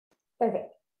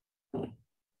Perfect.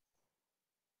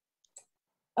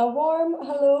 A warm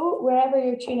hello wherever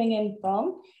you're tuning in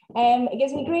from. It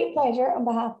gives me great pleasure on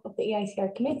behalf of the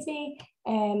AICR committee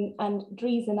and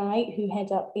Dries and I, who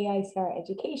head up AICR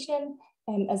Education,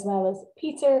 as well as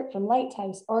Peter from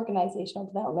Lighthouse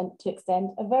Organisational Development, to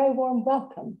extend a very warm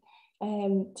welcome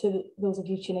to those of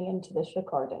you tuning into this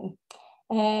recording.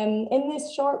 In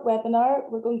this short webinar,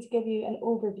 we're going to give you an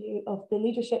overview of the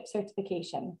leadership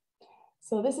certification.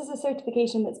 So this is a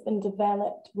certification that's been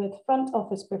developed with front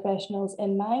office professionals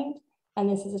in mind, and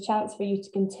this is a chance for you to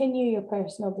continue your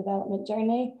personal development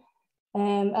journey.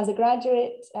 As a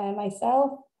graduate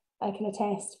myself, I can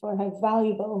attest for how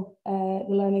valuable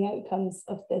the learning outcomes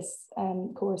of this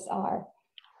course are.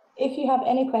 If you have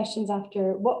any questions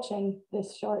after watching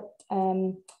this short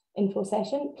info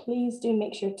session, please do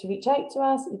make sure to reach out to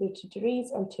us, either to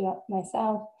Dries or to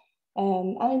myself,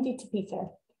 and indeed to Peter,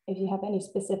 if you have any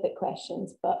specific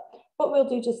questions. But what we'll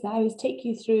do just now is take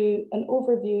you through an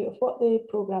overview of what the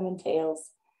programme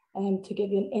entails to give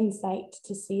you an insight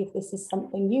to see if this is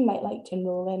something you might like to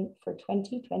enrol in for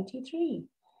 2023.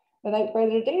 Without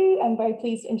further ado, I'm very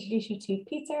pleased to introduce you to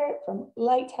Peter from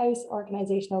Lighthouse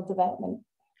Organisational Development.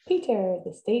 Peter,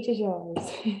 the stage is yours.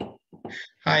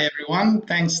 Hi everyone,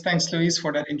 thanks Louise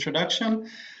for that introduction.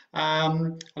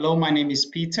 Hello, my name is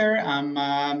Peter. I'm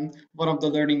one of the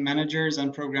learning managers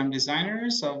and program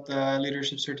designers of the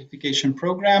Leadership Certification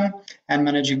Program and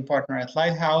managing partner at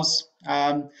Lighthouse.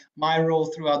 My role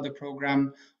throughout the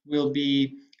program will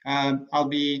be, I'll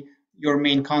be your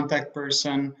main contact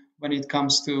person when it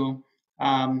comes to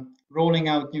rolling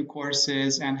out new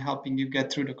courses and helping you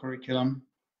get through the curriculum.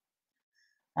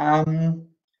 And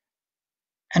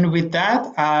with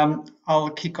that, I'll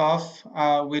kick off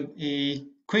with a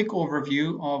quick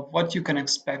overview of what you can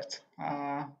expect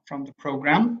from the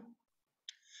program.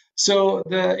 So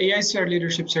the AICR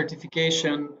Leadership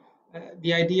Certification,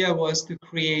 the idea was to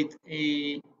create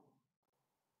a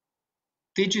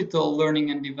digital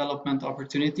learning and development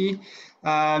opportunity,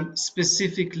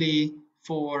 specifically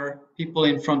for people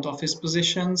in front office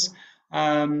positions,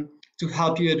 to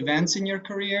help you advance in your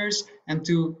careers and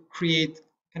to create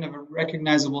kind of a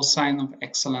recognizable sign of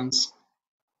excellence.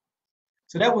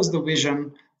 So that was the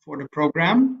vision for the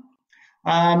program.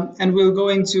 And we'll go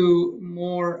into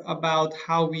more about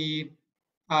how we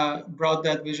brought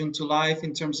that vision to life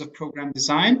in terms of program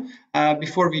design.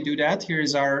 Before we do that,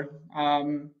 here's our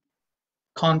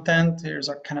content, here's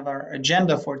our kind of our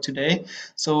agenda for today.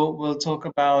 So we'll talk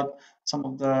about some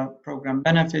of the program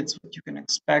benefits, what you can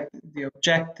expect, the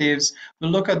objectives.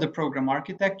 We'll look at the program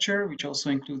architecture, which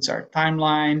also includes our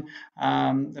timeline,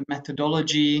 the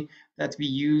methodology that we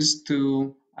use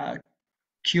to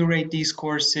curate these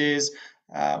courses.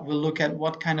 We'll look at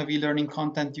what kind of e-learning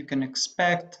content you can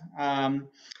expect,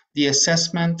 the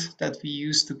assessment that we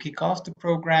use to kick off the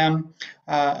program,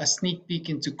 a sneak peek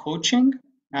into coaching.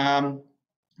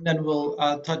 Then we'll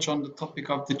touch on the topic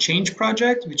of the Change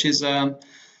Project, which is a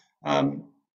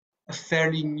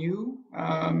fairly new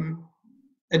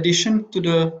addition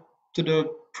to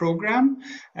the program,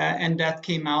 and that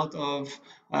came out of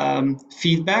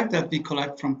feedback that we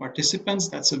collect from participants.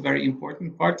 That's a very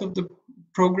important part of the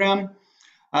program.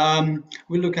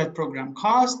 We look at program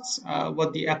costs,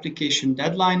 what the application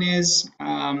deadline is,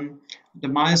 the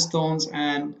milestones,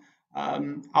 and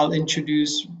I'll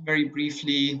introduce very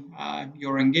briefly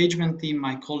your engagement team,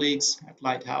 my colleagues at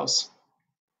Lighthouse.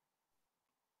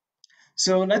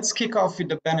 So let's kick off with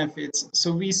the benefits.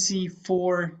 So we see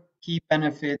 4 key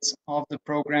benefits of the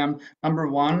program. Number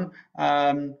one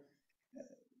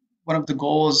of the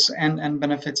goals and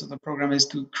benefits of the program is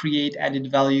to create added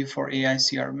value for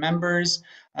AICR members.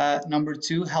 Number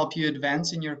 2, help you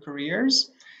advance in your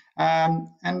careers.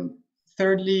 And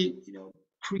thirdly,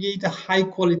 create a high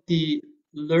quality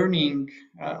learning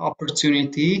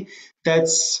opportunity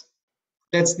that's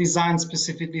designed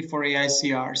specifically for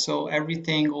AICR. So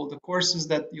everything, all the courses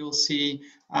that you'll see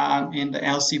in the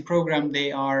LC program,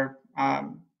 they are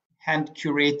hand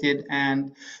curated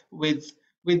and with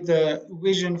the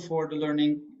vision for the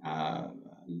learning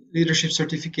leadership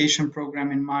certification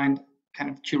program in mind, kind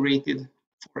of curated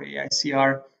for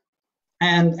AICR.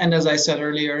 And as I said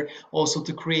earlier, also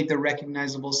to create a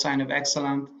recognizable sign of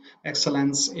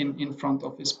excellence in front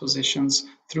office positions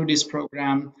through this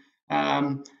program.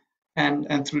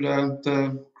 And through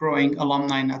the growing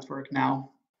alumni network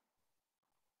now.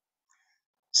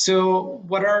 So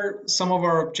what are some of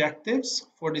our objectives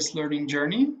for this learning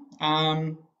journey?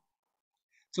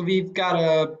 So we've got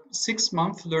a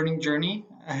 6-month learning journey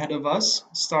ahead of us,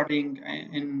 starting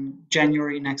in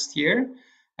January next year.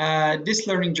 This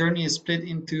learning journey is split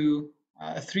into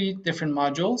 3 different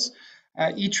modules.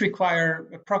 Each require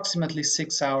approximately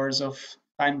 6 hours of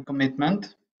time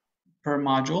commitment per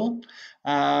module,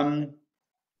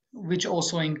 which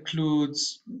also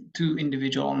includes 2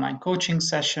 individual online coaching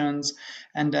sessions,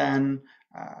 and then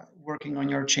working on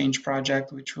your change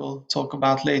project, which we'll talk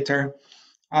about later.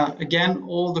 Again,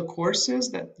 all the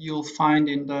courses that you'll find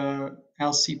in the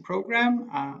LC program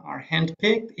are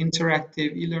handpicked,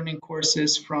 interactive e-learning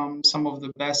courses from some of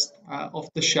the best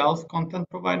off-the-shelf content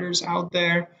providers out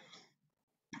there.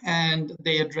 And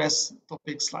they address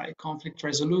topics like conflict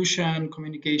resolution,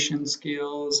 communication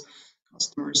skills,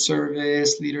 customer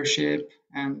service, leadership,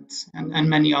 and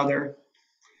many other.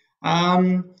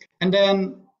 And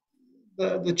then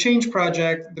the change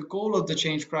project, the goal of the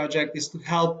change project is to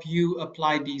help you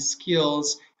apply these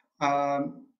skills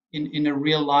in a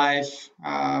real life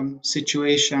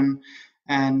situation,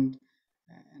 and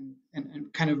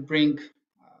kind of bring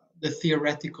the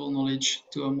theoretical knowledge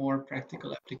to a more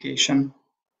practical application.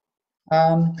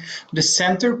 The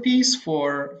centerpiece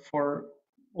for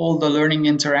all the learning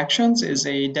interactions is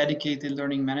a dedicated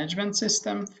learning management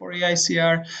system for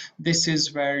AICR. This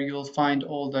is where you'll find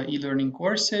all the e-learning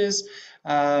courses.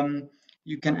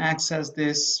 You can access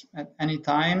this at any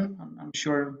time. I'm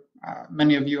sure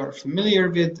many of you are familiar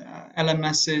with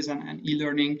LMSs and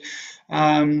e-learning.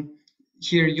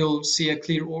 Here you'll see a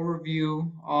clear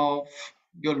overview of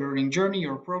your learning journey,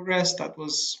 your progress. That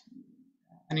was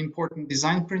an important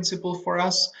design principle for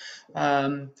us,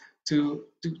 to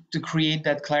create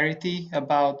that clarity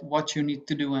about what you need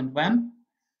to do and when.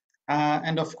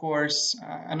 And of course,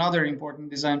 another important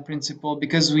design principle,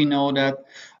 because we know that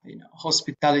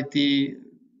hospitality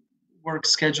work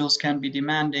schedules can be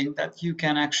demanding, that you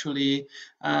can actually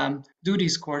do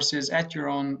these courses at your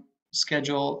own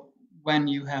schedule when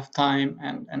you have time,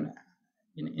 and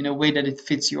in a way that it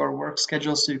fits your work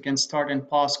schedule, so you can start and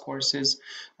pause courses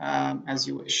as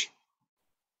you wish.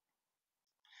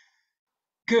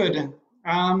 Good.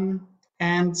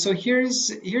 And so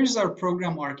here's our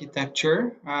program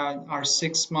architecture, our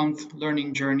 6-month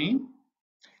learning journey.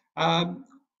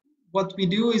 What we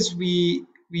do is we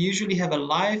usually have a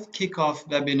live kickoff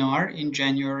webinar in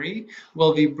January,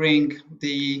 where we bring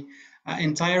the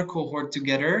entire cohort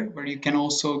together, where you can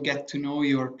also get to know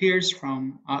your peers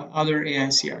from other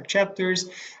AICR chapters.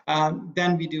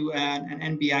 Then we do an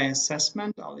NBI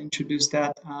assessment. I'll introduce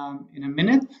that in a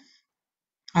minute.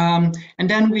 And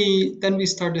then we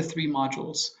start the 3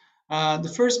 modules.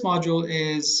 The first module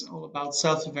is all about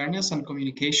self-awareness and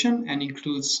communication, and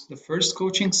includes the first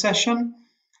coaching session.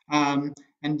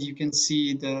 And you can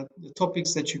see the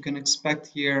topics that you can expect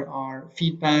here are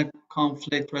feedback,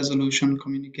 conflict resolution,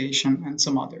 communication, and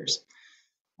some others.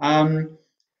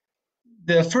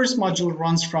 The first module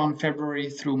runs from February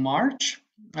through March.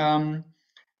 And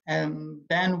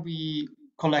then we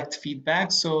collect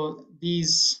feedback. So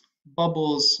these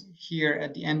bubbles here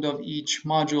at the end of each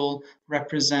module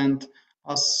represent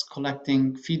us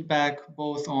collecting feedback,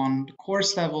 both on the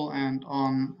course level and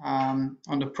on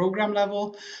the program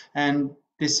level. And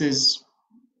this is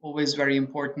always very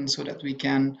important, so that we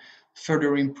can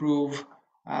further improve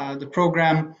the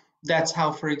program. That's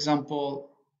how, for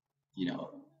example,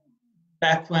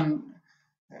 back when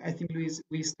I think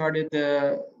we started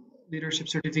the leadership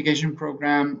certification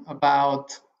program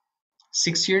about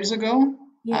 6 years ago.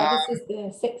 Yeah, this is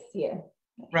the 6th year.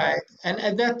 Right. And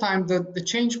at that time, the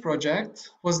change project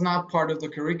was not part of the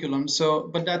curriculum.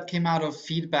 But that came out of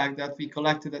feedback that we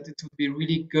collected, that it would be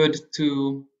really good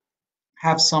to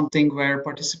have something where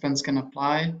participants can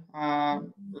apply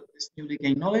this newly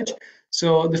gained knowledge.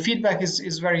 So the feedback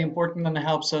is very important, and it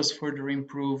helps us further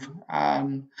improve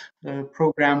the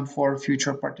program for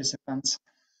future participants.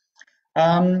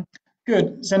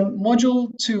 Good. Then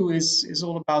module 2 is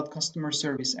all about customer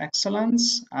service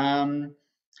excellence.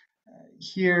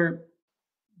 Here,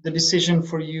 the decision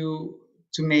for you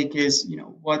to make is,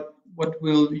 what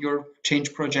will your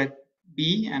change project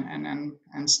be,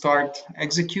 and start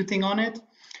executing on it.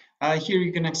 Here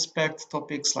you can expect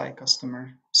topics like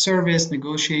customer service,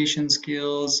 negotiation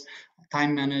skills,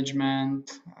 time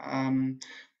management,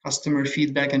 customer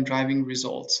feedback, and driving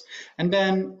results. And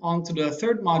then on to the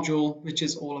 3rd module, which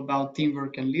is all about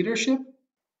teamwork and leadership.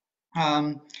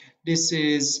 This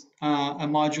is a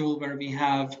module where we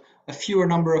have a fewer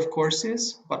number of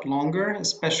courses, but longer,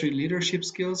 especially leadership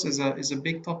skills is a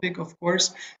big topic, of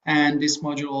course. And this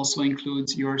module also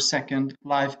includes your 2nd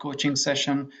live coaching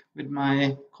session with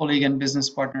my colleague and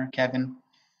business partner, Kevin.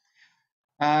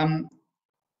 And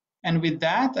with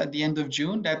that, at the end of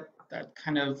June, that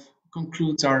kind of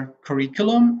concludes our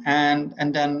curriculum,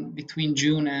 and then between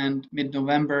June and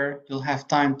mid-November, you'll have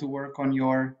time to work on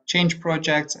your change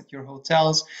projects at your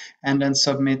hotels, and then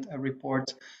submit a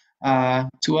report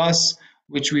to us,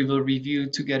 which we will review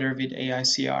together with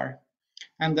AICR.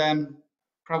 And then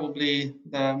probably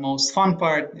the most fun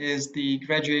part is the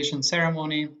graduation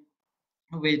ceremony,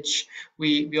 which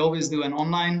we always do an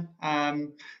online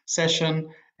session.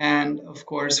 And of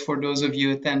course, for those of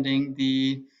you attending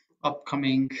the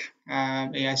upcoming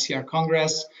AICR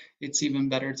Congress, it's even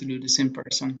better to do this in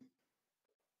person.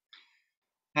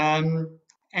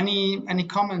 Any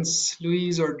comments,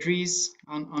 Louise or Dries,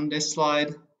 on this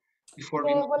slide before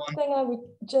we move one on? thing I would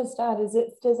just add is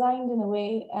it's designed in a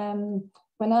way,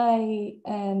 when I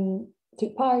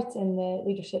took part in the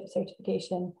leadership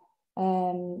certification,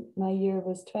 my year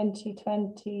was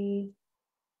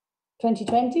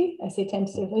 2020, I say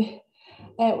tentatively.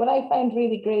 What I found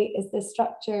really great is the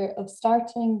structure of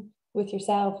starting with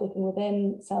yourself, looking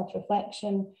within,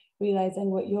 self-reflection,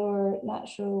 realizing what your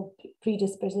natural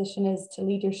predisposition is to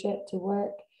leadership, to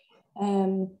work,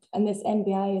 and this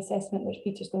NBI assessment, which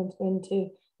Peter's going to go into,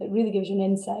 that really gives you an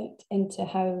insight into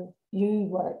how you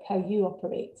work, how you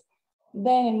operate.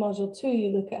 Then in module 2,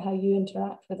 you look at how you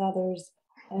interact with others,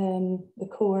 the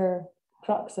core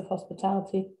crux of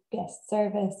hospitality, guest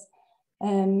service.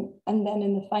 And then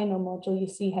in the final module, you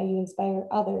see how you inspire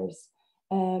others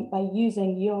by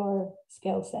using your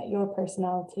skill set, your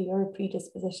personality, your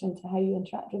predisposition to how you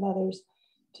interact with others,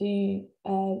 to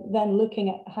then looking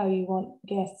at how you want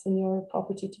guests in your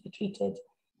property to be treated.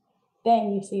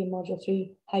 Then you see in module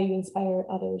 3 how you inspire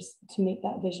others to make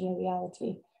that vision a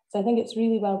reality. So I think it's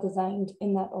really well designed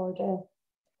in that order.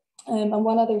 And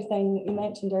one other thing you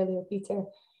mentioned earlier, Peter,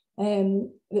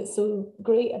 that's so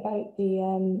great about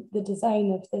the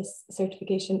design of this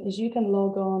certification is you can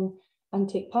log on and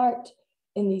take part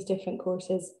in these different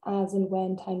courses as and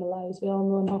when time allows. We all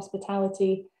know in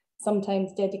hospitality,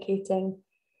 sometimes dedicating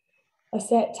a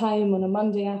set time on a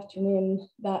Monday afternoon,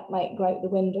 that might go out the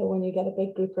window when you get a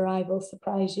big group arrival,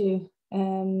 surprise you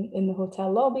in the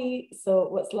hotel lobby. So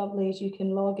what's lovely is you can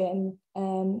log in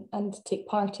and take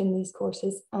part in these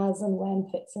courses as and when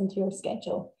fits into your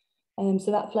schedule.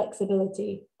 So that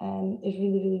flexibility is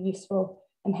really, really useful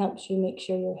and helps you make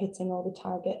sure you're hitting all the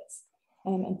targets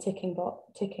and ticking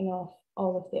off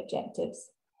all of the objectives.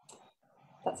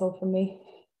 That's all from me.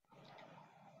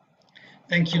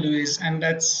 Thank you, Louise. And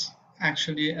that's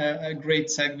actually a great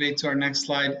segue to our next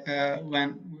slide,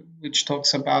 which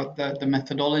talks about the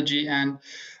methodology. And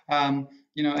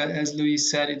you know, as Louise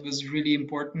said, it was really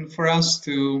important for us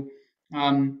to,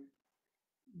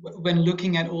 when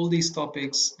looking at all these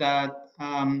topics that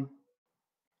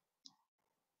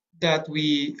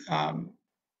we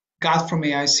got from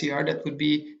AICR that would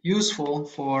be useful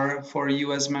for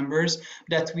you as members,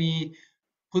 that we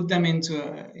put them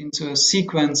into a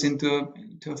sequence, into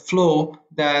a flow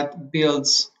that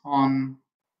builds on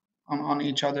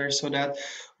each other, so that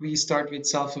we start with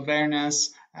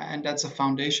self-awareness, and that's a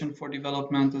foundation for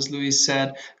development, as Louise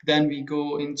said. Then we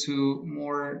go into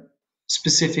more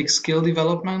specific skill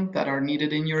development that are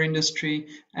needed in your industry,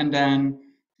 and then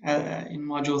in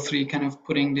module 3, kind of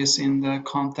putting this in the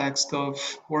context of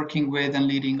working with and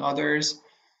leading others.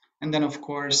 And then, of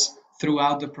course,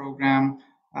 throughout the program,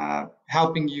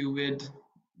 helping you with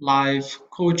live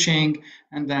coaching,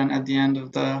 and then at the end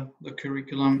of the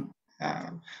curriculum,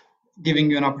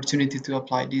 giving you an opportunity to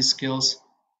apply these skills.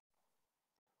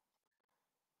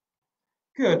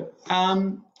 Good.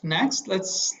 Next,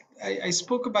 I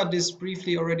spoke about this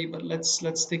briefly already, but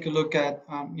let's take a look at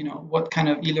you know, what kind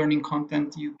of e-learning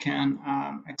content you can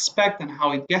expect and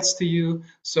how it gets to you.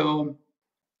 So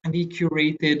we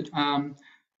curated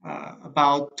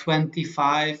about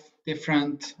 25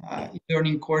 different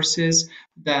e-learning courses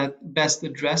that best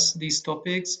address these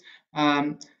topics.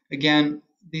 Again,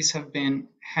 these have been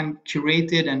hand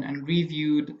curated and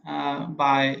reviewed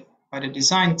by the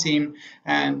design team,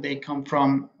 and they come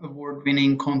from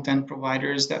award-winning content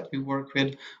providers that we work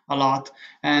with a lot.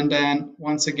 And then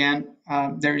once again,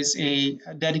 there is a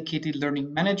dedicated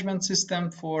learning management system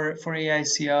for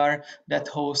AICR that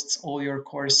hosts all your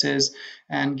courses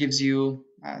and gives you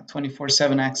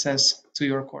 24/7 access to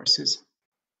your courses.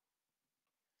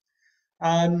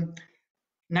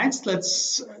 Next,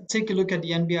 let's take a look at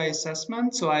the NBI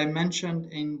assessment. So I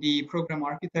mentioned in the program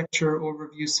architecture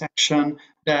overview section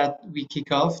that we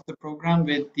kick off the program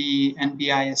with the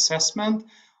NBI assessment.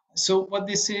 So what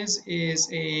this is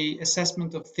a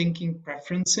assessment of thinking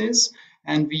preferences,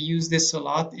 and we use this a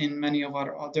lot in many of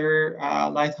our other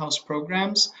Lighthouse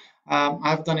programs.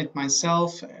 I've done it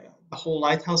myself. The whole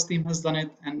Lighthouse team has done it,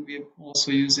 and we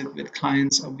also use it with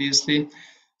clients, obviously.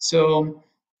 So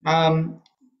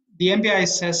the MBI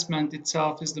assessment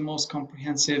itself is the most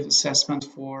comprehensive assessment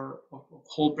for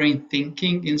whole brain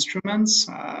thinking instruments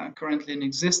currently in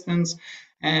existence,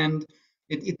 and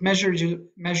it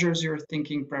measures your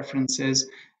thinking preferences.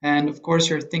 And of course,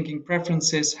 your thinking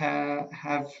preferences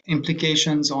have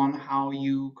implications on how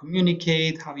you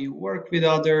communicate, how you work with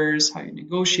others, how you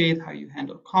negotiate, how you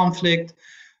handle conflict.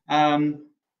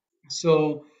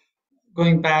 So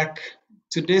going back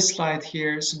to this slide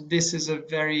here, so this is a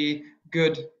very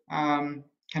good kind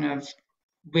of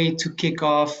way to kick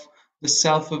off the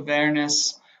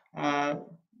self-awareness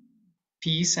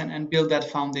piece and build that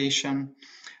foundation.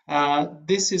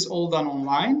 This is all done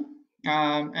online,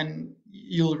 and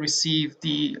you'll receive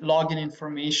the login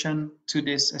information to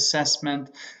this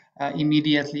assessment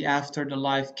immediately after the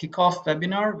live kickoff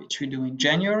webinar, which we do in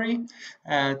January.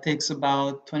 It takes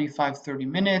about 25-30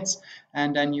 minutes,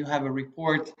 and then you have a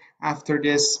report after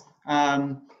this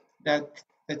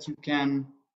that you can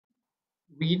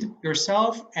read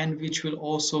yourself, and which will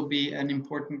also be an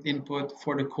important input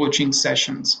for the coaching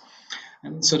sessions.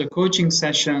 And so the coaching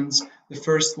sessions, the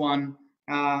first one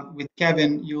with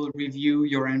Kevin, you'll review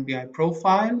your NBI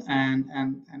profile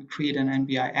and create an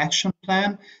NBI action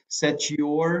plan, set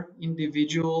your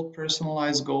individual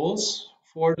personalized goals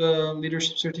for the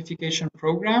leadership certification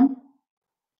program.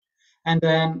 And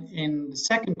then in the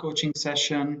second coaching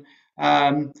session,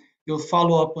 you'll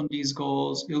follow up on these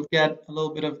goals. You'll get a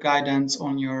little bit of guidance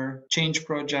on your change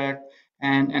project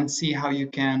and see how you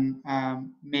can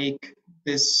make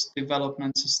this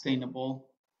development sustainable.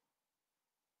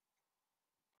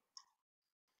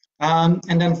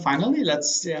 And then finally,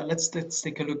 let's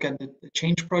take a look at the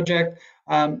change project.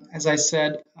 As I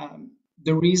said,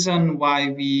 the reason why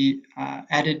we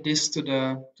added this to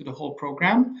the whole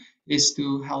program is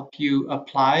to help you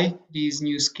apply these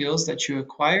new skills that you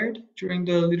acquired during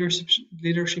the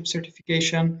leadership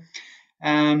certification,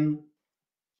 and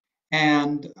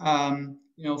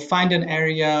find an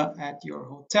area at your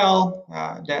hotel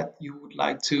that you would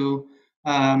like to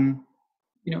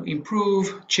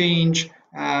improve, change,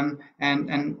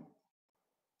 and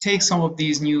take some of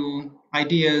these new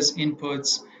ideas,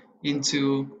 inputs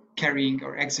into carrying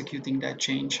or executing that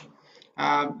change.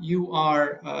 You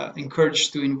are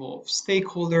encouraged to involve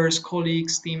stakeholders,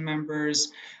 colleagues, team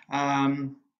members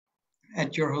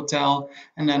at your hotel,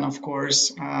 and then of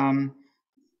course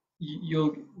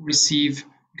you'll receive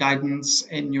guidance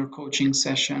in your coaching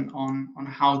session on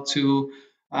how to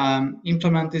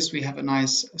implement this. We have a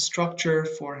nice structure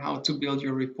for how to build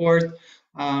your report.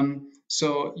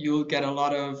 So you'll get a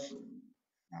lot of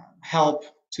help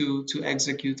to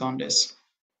execute on this.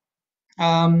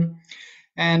 And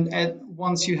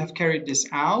once you have carried this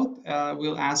out,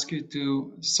 we'll ask you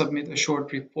to submit a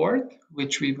short report,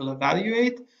 which we will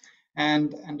evaluate.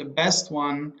 And the best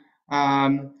one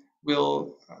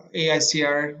will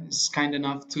AICR is kind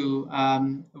enough to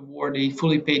award a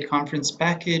fully paid conference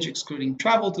package, excluding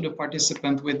travel, to the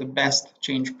participant with the best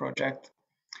change project.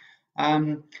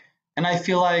 And I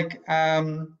feel like,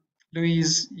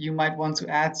 Louise, you might want to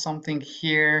add something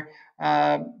here,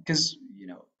 because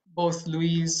both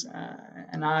Louise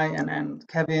and I and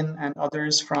Kevin and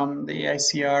others from the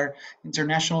AICR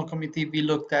International Committee, we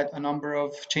looked at a number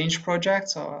of change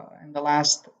projects in the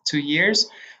last 2 years.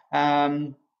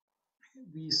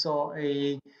 We saw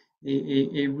a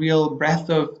real breadth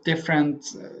of different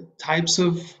types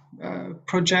of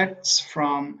projects,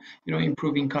 from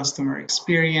improving customer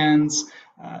experience,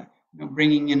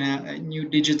 bringing in a new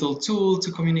digital tool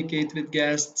to communicate with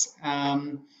guests.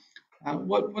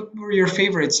 What were your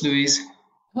favorites, Louise?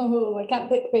 Oh, I can't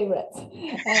pick favorites,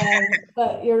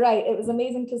 but you're right. It was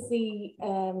amazing to see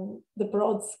the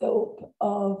broad scope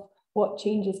of what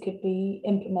changes could be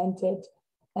implemented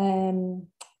and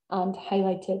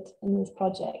highlighted in this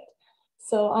project.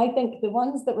 So I think the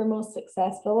ones that were most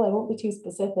successful, I won't be too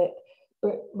specific,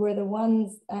 were the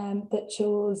ones that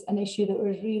chose an issue that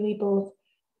was really both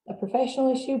a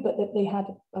professional issue, but that they had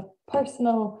a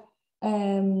personal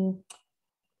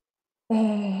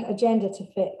agenda to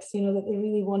fix, that they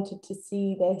really wanted to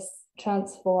see this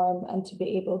transform and to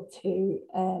be able to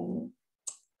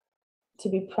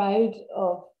be proud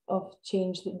of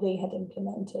change that they had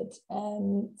implemented.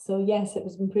 So yes, it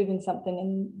was improving something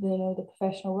in the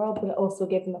professional world, but it also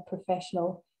gave them a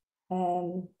professional,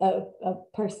 a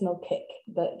personal kick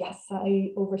that yes,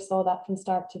 I oversaw that from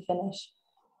start to finish,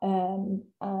 and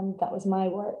that was my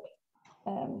work.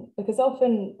 Because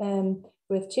often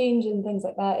with change and things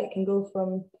like that, it can go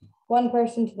from one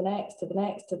person to the next, to the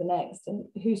next, to the next, and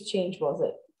whose change was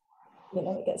it?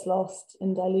 It gets lost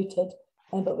and diluted.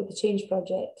 But with the change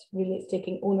project, really it's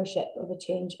taking ownership of a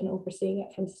change and overseeing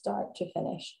it from start to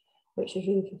finish, which is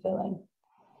really fulfilling.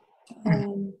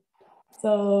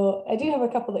 So I do have a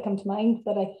couple that come to mind,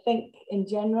 but I think in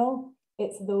general,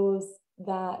 it's those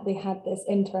that they had this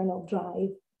internal drive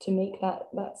to make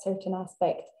that certain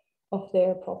aspect of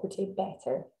their property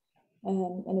better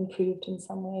and improved in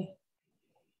some way.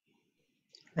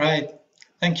 Right.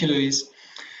 Thank you, Louise.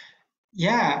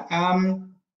 Yeah.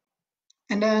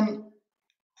 And then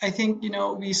I think,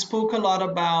 we spoke a lot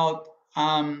about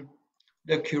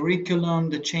the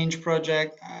curriculum, the change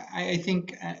project. I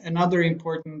think another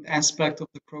important aspect of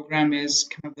the program is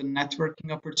kind of the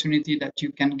networking opportunity that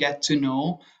you can get to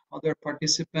know other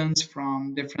participants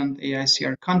from different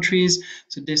AICR countries.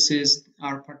 So this is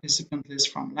our participant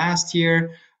list from last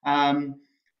year. One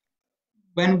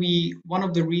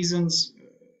of the reasons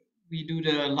we do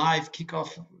the live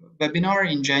kickoff webinar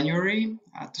in January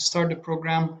to start the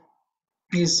program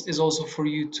is also for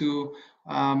you to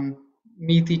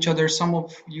meet each other. Some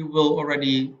of you will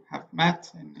already have met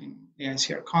in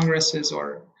AICR congresses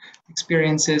or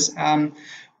experiences,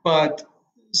 but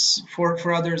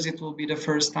for others it will be the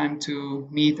first time to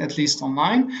meet, at least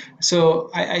online.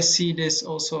 So I see this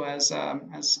also as a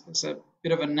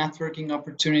bit of a networking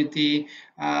opportunity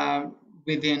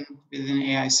within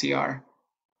AICR.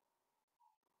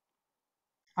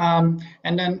 And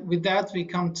then with that, we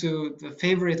come to the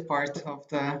favorite part of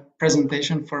the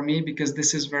presentation for me, because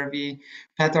this is where we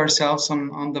pat ourselves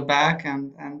on the back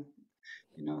and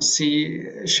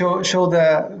show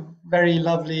the very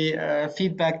lovely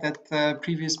feedback that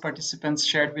previous participants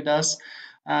shared with us.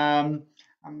 I'm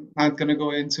not going to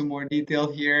go into more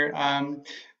detail here,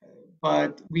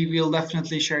 but we will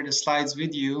definitely share the slides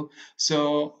with you.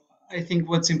 So I think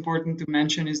what's important to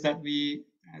mention is that we,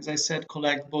 as I said,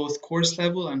 collect both course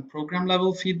level and program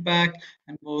level feedback,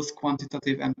 and both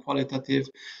quantitative and qualitative.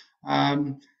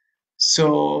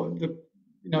 So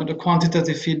the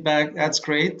quantitative feedback, that's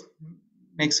great,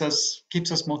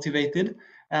 keeps us motivated,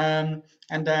 and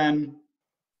then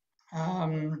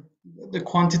the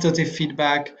quantitative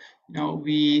feedback,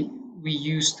 we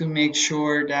use to make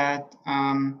sure that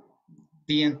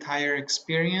the entire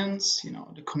experience,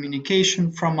 the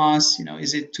communication from us,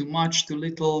 is it too much, too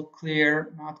little,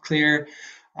 clear, not clear,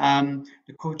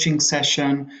 the coaching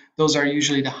session, those are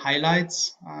usually the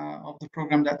highlights of the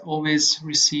program that always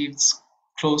receives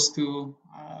close to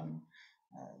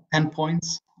 10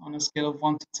 points on a scale of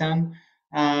 1 to 10.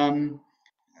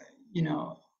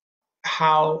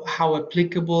 How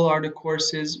applicable are the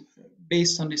courses?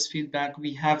 Based on this feedback,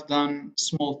 we have done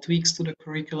small tweaks to the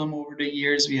curriculum over the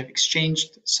years. We have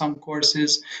exchanged some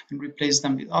courses and replaced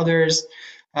them with others.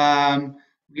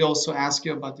 We also ask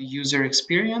you about the user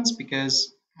experience,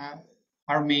 because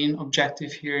our main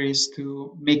objective here is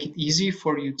to make it easy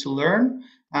for you to learn.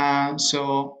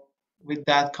 So with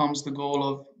that comes the goal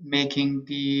of making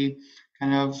the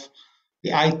kind of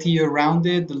the IT around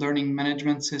it, the learning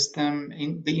management system,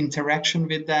 the interaction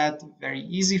with that, very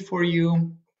easy for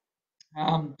you.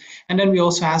 And then we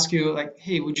also ask you, like,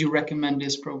 hey, would you recommend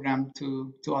this program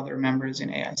to other members in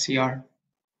AICR?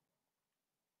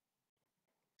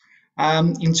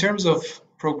 In terms of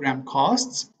program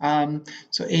costs,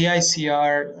 so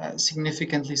AICR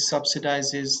significantly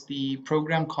subsidizes the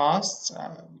program costs,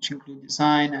 which include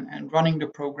design and running the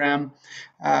program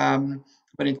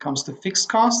when it comes to fixed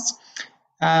costs.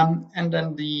 And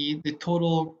then the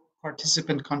total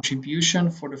participant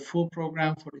contribution for the full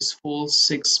program, for this full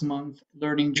 6-month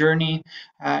learning journey,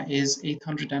 is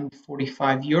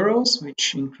 845 euros,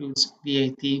 which includes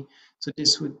VAT. So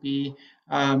this would be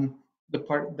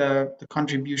the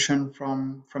contribution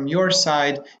from your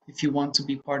side if you want to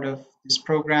be part of this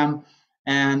program,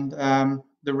 and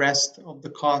the rest of the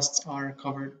costs are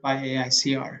covered by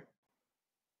AICR.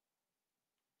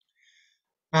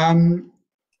 And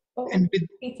with,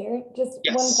 Peter, just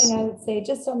yes. One thing I would say,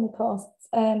 just on the costs,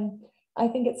 I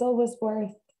think it's always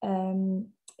worth,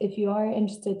 if you are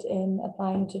interested in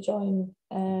applying to join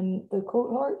the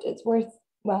cohort, it's worth,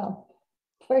 well,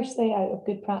 firstly, out of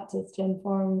good practice to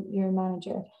inform your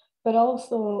manager, but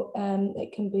also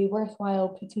it can be worthwhile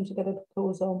putting together a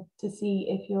proposal to see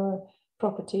if your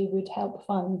property would help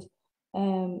fund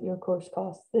your course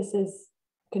costs. This is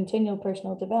continual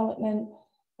personal development.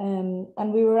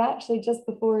 And we were actually, just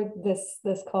before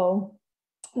this call,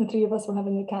 the three of us were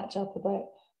having a catch up about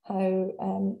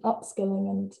how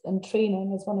upskilling and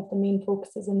training is one of the main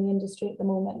focuses in the industry at the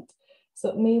moment. So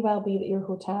it may well be that your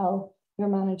hotel, your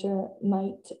manager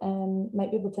might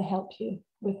be able to help you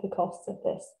with the costs of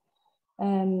this.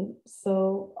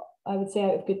 So I would say,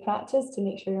 out of good practice, to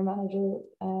make sure your manager,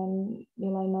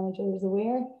 your line manager, is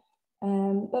aware.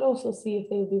 but also see if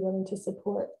they would be willing to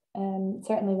support.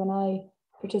 Certainly when I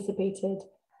participated,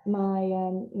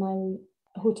 my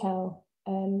hotel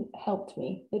helped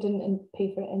me. They didn't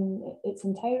pay for it in its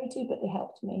entirety, but they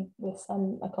helped me with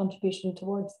a contribution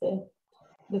towards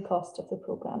the cost of the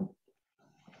program.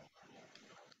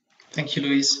 Thank you,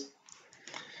 Louise.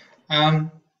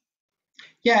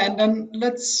 Yeah, and then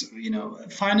let's,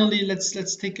 finally,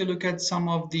 let's take a look at some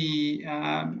of the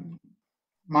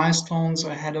milestones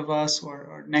ahead of us,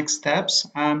 or next steps.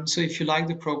 So if you like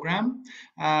the program,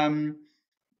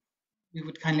 we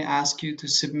would kindly ask you to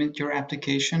submit your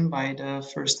application by the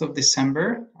 1st of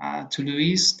December to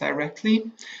Louise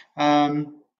directly.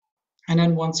 And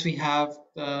then once we have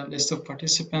the list of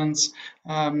participants,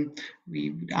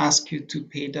 we would ask you to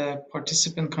pay the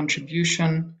participant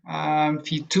contribution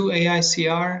fee to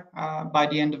AICR by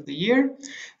the end of the year.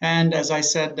 And as I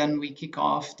said, then we kick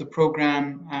off the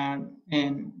program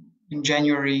in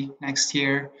January next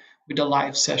year with a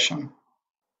live session.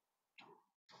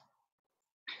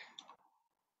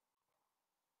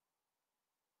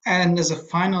 And as a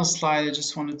final slide, I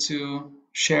just wanted to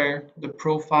share the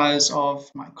profiles of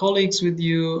my colleagues with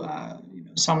you.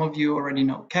 Some of you already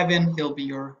know Kevin. He'll be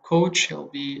your coach. He'll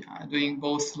be doing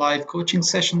both live coaching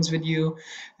sessions with you.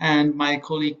 And my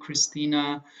colleague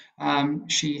Christina,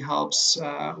 she helps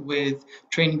with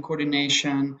training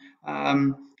coordination,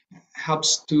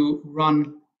 helps to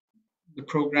run the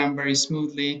program very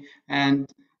smoothly. And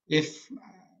if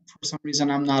for some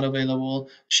reason I'm not available,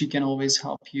 she can always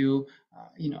help you,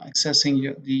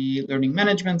 accessing the learning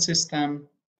management system,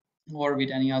 or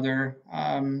with any other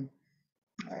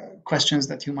questions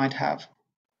that you might have.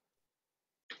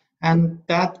 And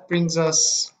that brings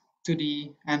us to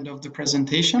the end of the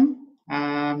presentation.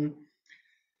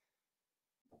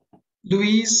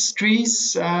 Louise,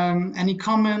 Dries, any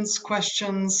comments,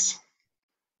 questions?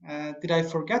 Did I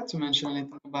forget to mention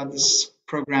anything about this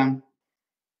program?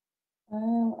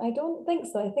 I don't think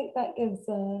so. I think that gives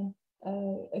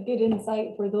a good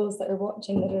insight for those that are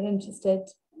watching that are interested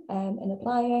in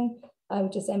applying. I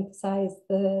would just emphasize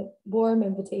the warm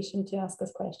invitation to ask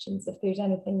us questions. If there's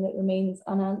anything that remains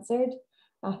unanswered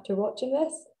after watching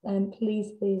this,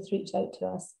 please reach out to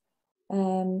us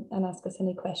and ask us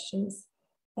any questions.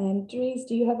 Dries,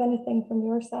 do you have anything from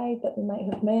your side that we might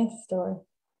have missed, or?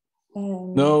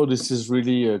 No, this is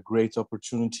really a great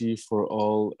opportunity for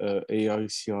all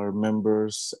AICR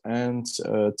members and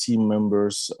team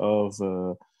members of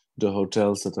the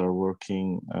hotels that are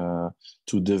working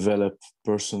to develop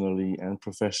personally and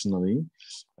professionally,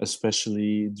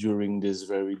 especially during this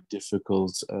very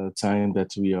difficult time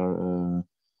that we are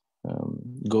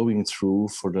going through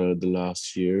for the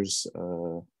last years.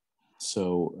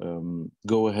 So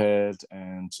go ahead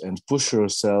and push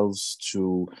yourselves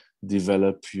to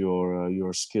develop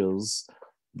your skills,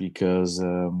 because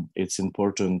it's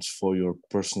important for your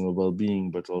personal well-being,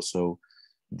 but also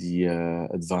the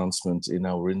advancement in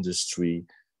our industry,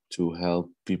 to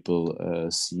help people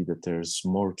see that there's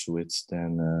more to it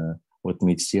than what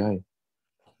meets the eye.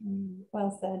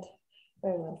 Well said.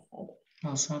 Very well said.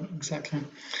 Well said, exactly.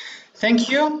 Thank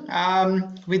you.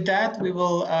 With that, we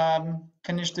will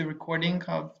finish the recording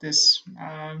of this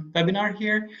webinar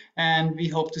here, and we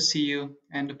hope to see you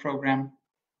in the program.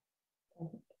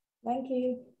 Thank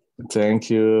you. Thank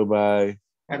you. Bye.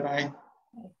 Bye-bye.